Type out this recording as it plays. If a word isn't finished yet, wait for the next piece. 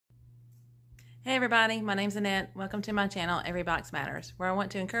Hey everybody, my name's Annette. Welcome to my channel, Every Box Matters, where I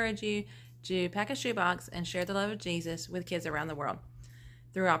want to encourage you to pack a shoebox and share the love of Jesus with kids around the world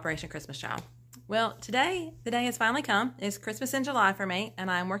through Operation Christmas Child. Well, today, the day has finally come. It's Christmas in July for me,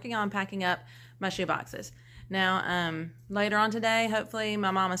 and I'm working on packing up my shoeboxes. Now, later on today, hopefully my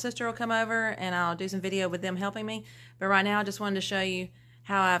mom and sister will come over and I'll do some video with them helping me. But right now, I just wanted to show you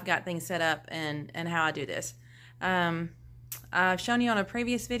how I've got things set up and how I do this. I've shown you on a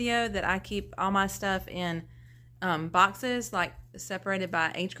previous video that I keep all my stuff in boxes, like separated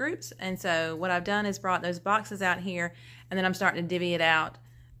by age groups. And so what I've done is brought those boxes out here, and then I'm starting to divvy it out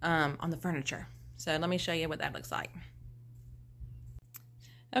on the furniture. So let me show you what that looks like.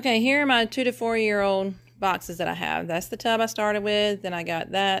 Okay, here are my 2 to 4 year old boxes that I have. That's the tub I started with. Then I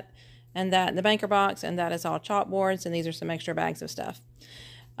got that and that in the banker box, and that is all chalkboards, and these are some extra bags of stuff.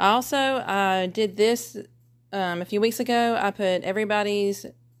 I also did this a few weeks ago. I put everybody's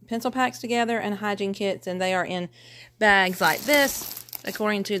pencil packs together and hygiene kits, and they are in bags like this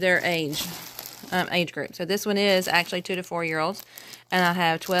according to their age group. So this one is actually 2 to 4 year olds, and I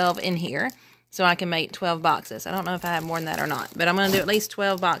have 12 in here, so I can make 12 boxes. I don't know if I have more than that or not, but I'm going to do at least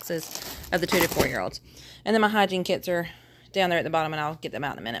 12 boxes of the 2 to 4 year olds. And then my hygiene kits are down there at the bottom, and I'll get them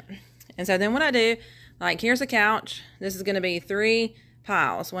out in a minute. And so then what I do, like here's a couch. This is going to be 3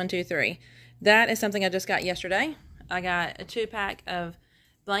 piles, 1, 2, 3. That is something I just got yesterday. I got a 2-pack of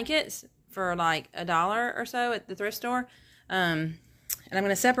blankets for like $1 or so at the thrift store. And I'm going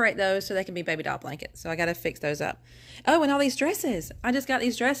to separate those so they can be baby doll blankets. So I got to fix those up. Oh, and all these dresses. I just got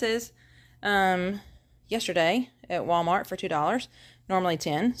these dresses yesterday at Walmart for $2. Normally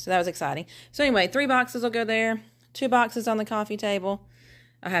 $10. So that was exciting. So anyway, 3 boxes will go there. 2 boxes on the coffee table.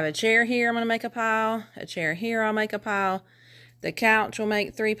 I have a chair here. I'm going to make a pile. A chair here. I'll make a pile. The couch will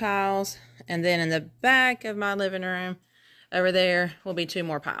make 3 piles. And then in the back of my living room over there will be 2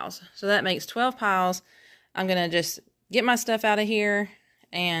 more piles. So that makes 12 piles. I'm going to just get my stuff out of here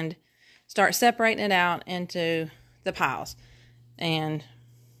and start separating it out into the piles. And,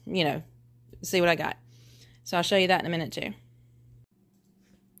 you know, see what I got. So I'll show you that in a minute too.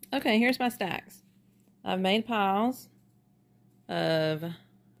 Okay, here's my stacks. I've made piles of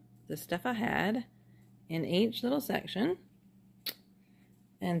the stuff I had in each little section.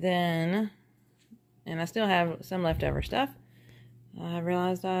 And then, I still have some leftover stuff. I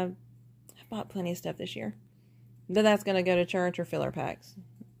realized I've bought plenty of stuff this year. But that's going to go to church or filler packs,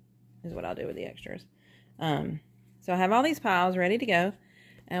 is what I'll do with the extras. So I have all these piles ready to go.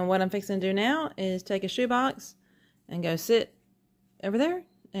 And what I'm fixing to do now is take a shoebox and go sit over there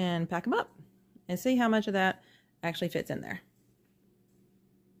and pack them up. And see how much of that actually fits in there.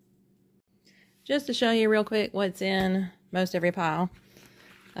 Just to show you real quick what's in most every pile.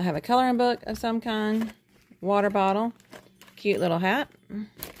 I have a coloring book of some kind, water bottle, cute little hat,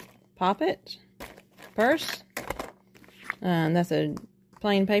 poppet, purse, that's a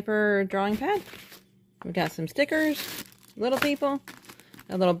plain paper drawing pad. We got some stickers, little people,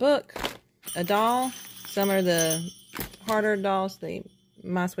 a little book, a doll. Some are the harder dolls, the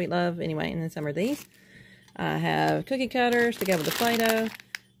My Sweet Love, anyway, and then some are these. I have cookie cutters to go with the Play-Doh,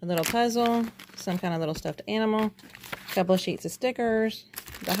 a little puzzle, some kind of little stuffed animal, a couple of sheets of stickers,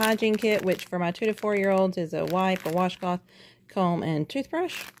 the hygiene kit, which for my 2 to 4 year olds is a wipe, a washcloth, comb, and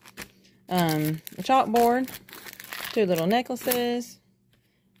toothbrush. A chalkboard, 2 little necklaces,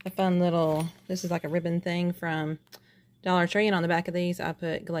 a fun little, this is like a ribbon thing from Dollar Tree, and on the back of these I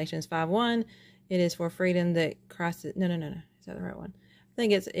put Galatians 5:1. It is for freedom that Christ, no, is that the right one? I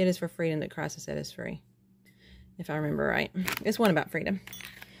think it is for freedom that Christ has set us free, if I remember right. It's one about freedom.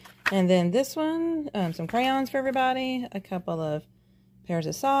 And then this one, some crayons for everybody, a couple of pairs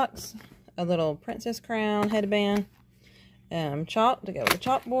of socks, a little princess crown headband, chalk to go with the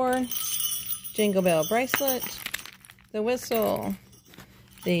chalkboard, jingle bell bracelet, the whistle,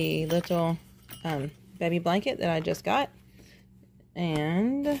 the little baby blanket that I just got,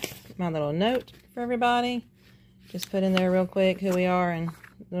 and my little note for everybody. Just put in there real quick who we are, and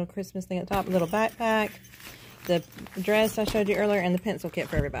little Christmas thing at the top, a little backpack, the dress I showed you earlier, and the pencil kit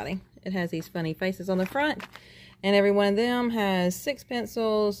for everybody. It has these funny faces on the front. And every one of them has 6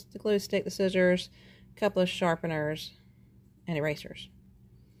 pencils, the glue stick, the scissors, a couple of sharpeners, and erasers.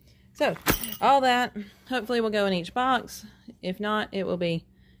 So, all that hopefully will go in each box. If not, it will be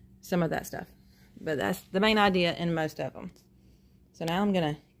some of that stuff. But that's the main idea in most of them. So now I'm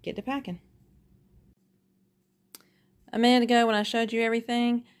going to get to packing. A minute ago when I showed you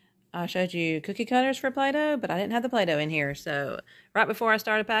everything, I showed you cookie cutters for Play-Doh, but I didn't have the Play-Doh in here. So right before I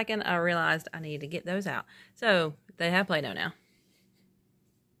started packing, I realized I needed to get those out. So they have Play-Doh now.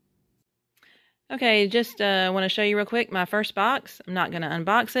 Okay, just want to show you real quick my first box. I'm not going to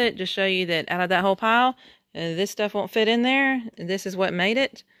unbox it, just show you that out of that whole pile, this stuff won't fit in there. This is what made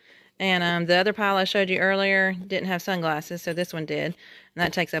it. And the other pile I showed you earlier didn't have sunglasses, so this one did. And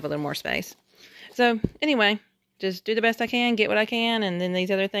that takes up a little more space. So anyway, just do the best I can, get what I can, and then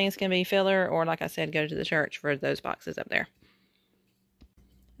these other things can be filler, or like I said, go to the church for those boxes up there.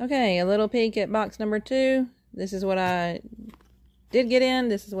 Okay, a little peek at box number 2. This is what I did get in.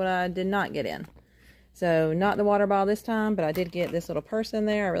 This is what I did not get in. So not the water bottle this time, but I did get this little purse in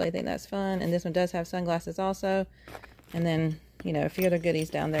there. I really think that's fun. And this one does have sunglasses also. And then, you know, a few other goodies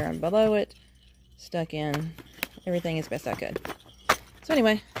down there and below it. Stuck in everything as best I could. So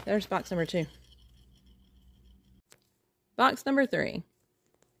anyway, there's box number 2. Box number 3.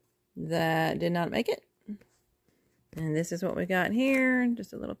 That did not make it. And this is what we got here.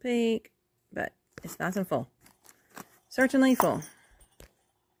 Just a little peek. But it's nice and full. Certainly full.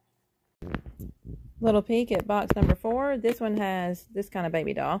 Little peek at box number 4. This one has this kind of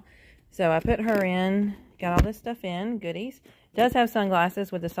baby doll. So I put her in, got all this stuff in, goodies. Does have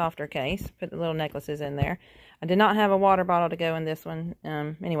sunglasses with the softer case. Put the little necklaces in there. I did not have a water bottle to go in this one.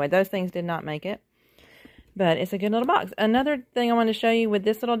 Anyway, those things did not make it. But it's a good little box. Another thing I wanted to show you with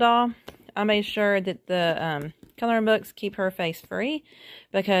this little doll, I made sure that the coloring books keep her face free,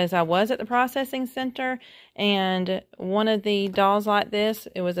 because I was at the processing center, and one of the dolls like this,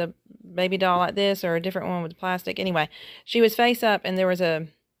 it was a baby doll like this, or a different one with plastic. Anyway, she was face up, and there was a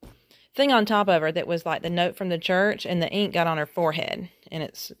thing on top of her that was like the note from the church, and the ink got on her forehead, and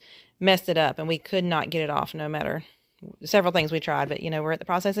it's messed it up, and we could not get it off, no matter several things we tried. But you know, we're at the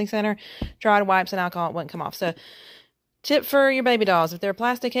processing center, tried wipes and alcohol, it wouldn't come off. So tip for your baby dolls, if they're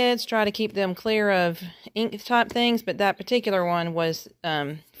plastic heads, try to keep them clear of ink type things. But that particular one was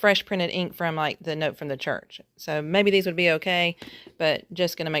fresh printed ink from like the note from the church. So maybe these would be okay, but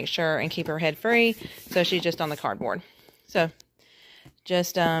just going to make sure and keep her head free. So she's just on the cardboard. So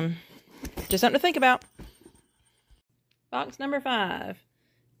just something to think about. Box number 5.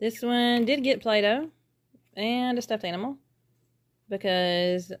 This one did get Play-Doh and a stuffed animal,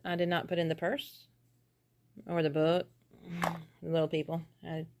 because I did not put in the purse or the book. The little people.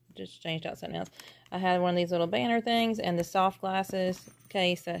 I just changed out something else. I had one of these little banner things and the soft glasses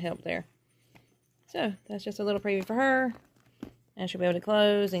case that helped there. So that's just a little preview for her, and she'll be able to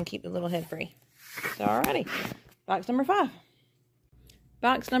close and keep the little head free. So alrighty, box number 5.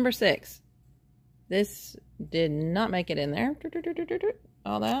 Box number 6. This did not make it in there.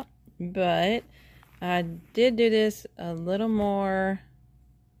 All that, but I did do this a little more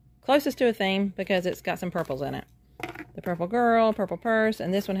closest to a theme, because it's got some purples in it. The purple girl, purple purse,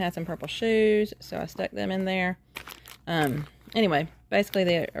 and this one had some purple shoes, so I stuck them in there. Anyway, basically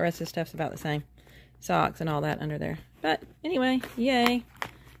the rest of the stuff's about the same. Socks and all that under there. But anyway, yay.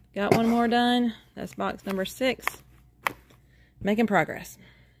 Got one more done. That's box number 6. Making progress.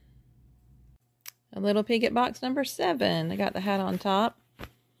 A little peek at box number 7. I got the hat on top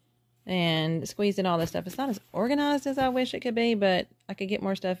and squeezed in all this stuff. It's not as organized as I wish it could be, but I could get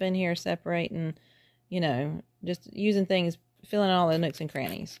more stuff in here, separating, you know, just using things, filling in all the nooks and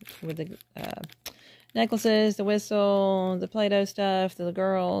crannies with the necklaces, the whistle, the Play-Doh stuff, the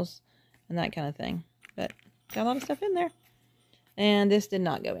girls, and that kind of thing. But got a lot of stuff in there. And this did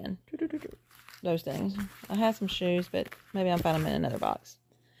not go in. Those things. I had some shoes, but maybe I'll find them in another box.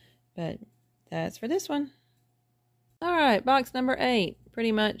 But that's for this one. Alright, box number 8.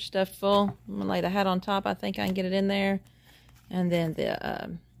 Pretty much stuffed full. I'm going to lay the hat on top. I think I can get it in there. And then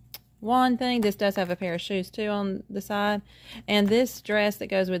the wand thing. This does have a pair of shoes too on the side. And this dress that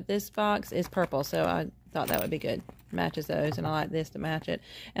goes with this box is purple. So I thought that would be good. Matches those. And I like this to match it.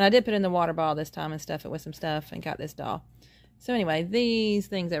 And I did put in the water ball this time and stuff it with some stuff. And got this doll. So anyway, these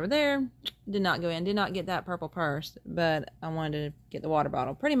things over there did not go in. Did not get that purple purse, but I wanted to get the water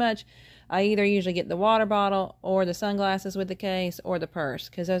bottle. Pretty much, I either usually get the water bottle or the sunglasses with the case or the purse,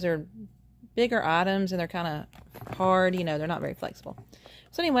 because those are bigger items and they're kind of hard. You know, they're not very flexible.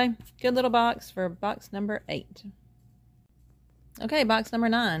 So anyway, good little box for box number 8. Okay, box number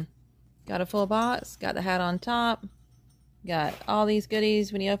 9. Got a full box. Got the hat on top. Got all these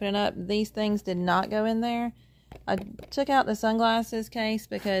goodies. When you open it up, these things did not go in there. I took out the sunglasses case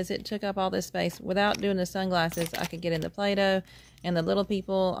because it took up all this space. Without doing the sunglasses, I could get in the Play-Doh and the little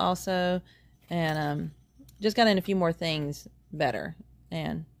people also. And just got in a few more things better.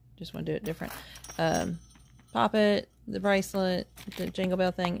 And just want to do it different. Pop it, the bracelet, the jingle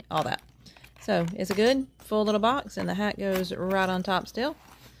bell thing, all that. So it's a good full little box, and the hat goes right on top still.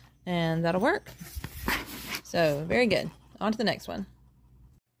 And that'll work. So very good. On to the next one.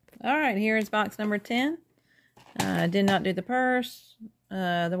 All right, here is box number 10. I did not do the purse.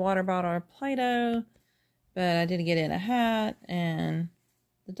 the water bottle or Play-Doh, but I did get in a hat and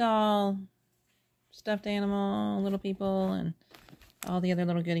the doll, stuffed animal, little people, and all the other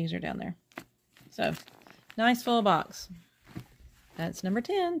little goodies are down there. So, nice full box. That's number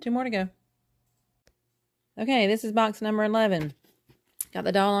 10. 2 more to go. Okay, this is box number 11. Got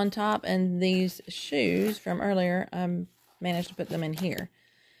the doll on top and these shoes from earlier. I managed to put them in here.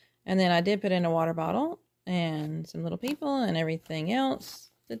 And then I did put in a water bottle and some little people and everything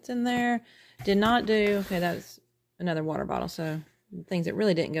else that's in there. Did not do, okay, that's another water bottle. So things that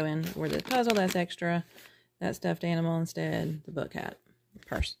really didn't go in were the puzzle, that's extra. That stuffed animal instead, the book hat,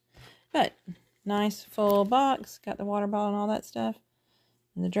 purse. But nice full box. Got the water bottle and all that stuff.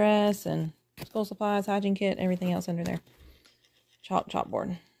 And the dress and school supplies, hygiene kit, everything else under there.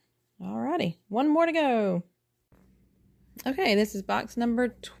 Chalkboard. Alrighty, 1 more to go. Okay, this is box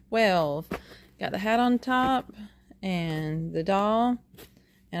number 12. Got the hat on top and the doll.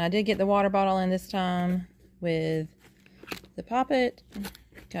 And I did get the water bottle in this time with the poppet.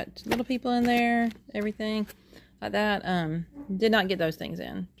 Got little people in there, everything like that. Did not get those things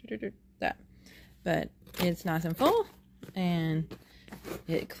in. That. But it's nice and full. And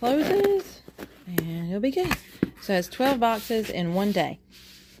it closes. And it'll be good. So it's 12 boxes in 1 day.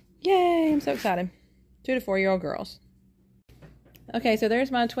 Yay, I'm so excited. 2 to 4-year-old girls. Okay, so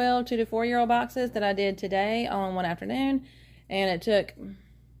there's my 12 2 to 4-year-old boxes that I did today on one afternoon. And it took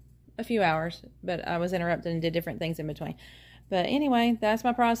a few hours, but I was interrupted and did different things in between. But anyway, that's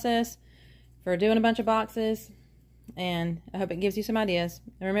my process for doing a bunch of boxes. And I hope it gives you some ideas.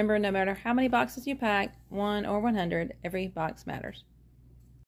 And remember, no matter how many boxes you pack, 1 or 100, every box matters.